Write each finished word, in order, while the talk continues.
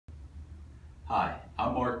Hi,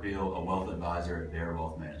 I'm Mark Beal, a wealth advisor at Beal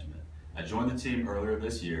Wealth Management. I joined the team earlier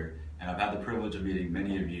this year, and I've had the privilege of meeting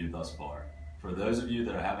many of you thus far. For those of you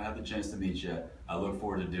that I haven't had the chance to meet yet, I look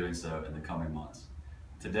forward to doing so in the coming months.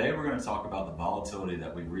 Today we're going to talk about the volatility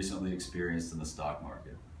that we've recently experienced in the stock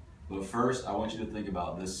market. But first, I want you to think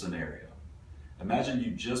about this scenario. Imagine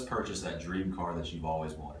you just purchased that dream car that you've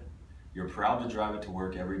always wanted. You're proud to drive it to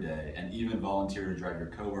work every day and even volunteer to drive your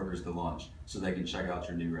coworkers to lunch so they can check out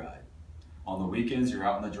your new ride. On the weekends, you're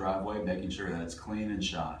out in the driveway making sure that it's clean and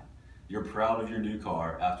shine. You're proud of your new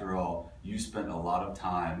car. After all, you spent a lot of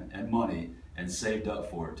time and money and saved up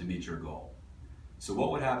for it to meet your goal. So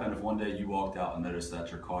what would happen if one day you walked out and noticed that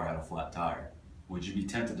your car had a flat tire? Would you be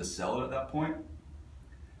tempted to sell it at that point?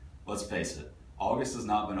 Let's face it, August has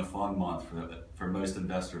not been a fun month for most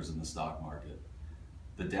investors in the stock market.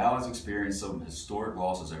 The Dow has experienced some historic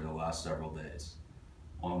losses over the last several days.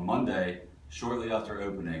 On Monday, shortly after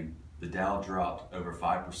opening, the Dow dropped over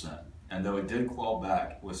 5%, and though it did claw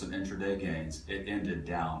back with some intraday gains, it ended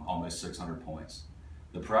down almost 600 points.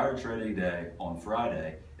 The prior trading day, on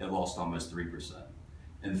Friday, it lost almost 3%.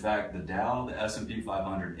 In fact, the Dow, the S&P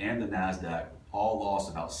 500, and the NASDAQ all lost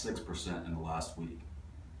about 6% in the last week.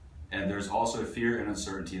 And there's also fear and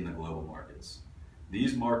uncertainty in the global markets.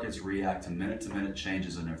 These markets react to minute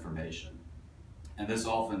changes in information, and this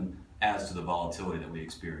often adds to the volatility that we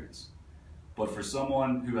experience. But for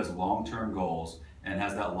someone who has long-term goals and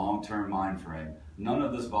has that long-term mind frame, none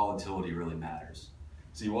of this volatility really matters.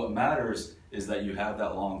 See, what matters is that you have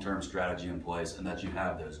that long-term strategy in place and that you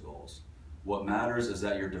have those goals. What matters is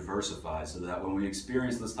that you're diversified so that when we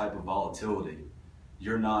experience this type of volatility,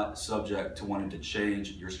 you're not subject to wanting to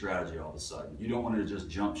change your strategy all of a sudden. You don't want to just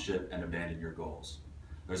jump ship and abandon your goals.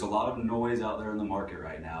 There's a lot of noise out there in the market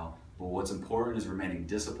right now, but what's important is remaining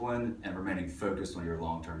disciplined and remaining focused on your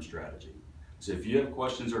long-term strategy. So if you have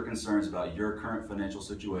questions or concerns about your current financial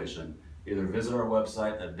situation, either visit our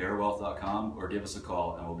website at bearwealth.com or give us a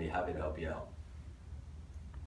call and we'll be happy to help you out.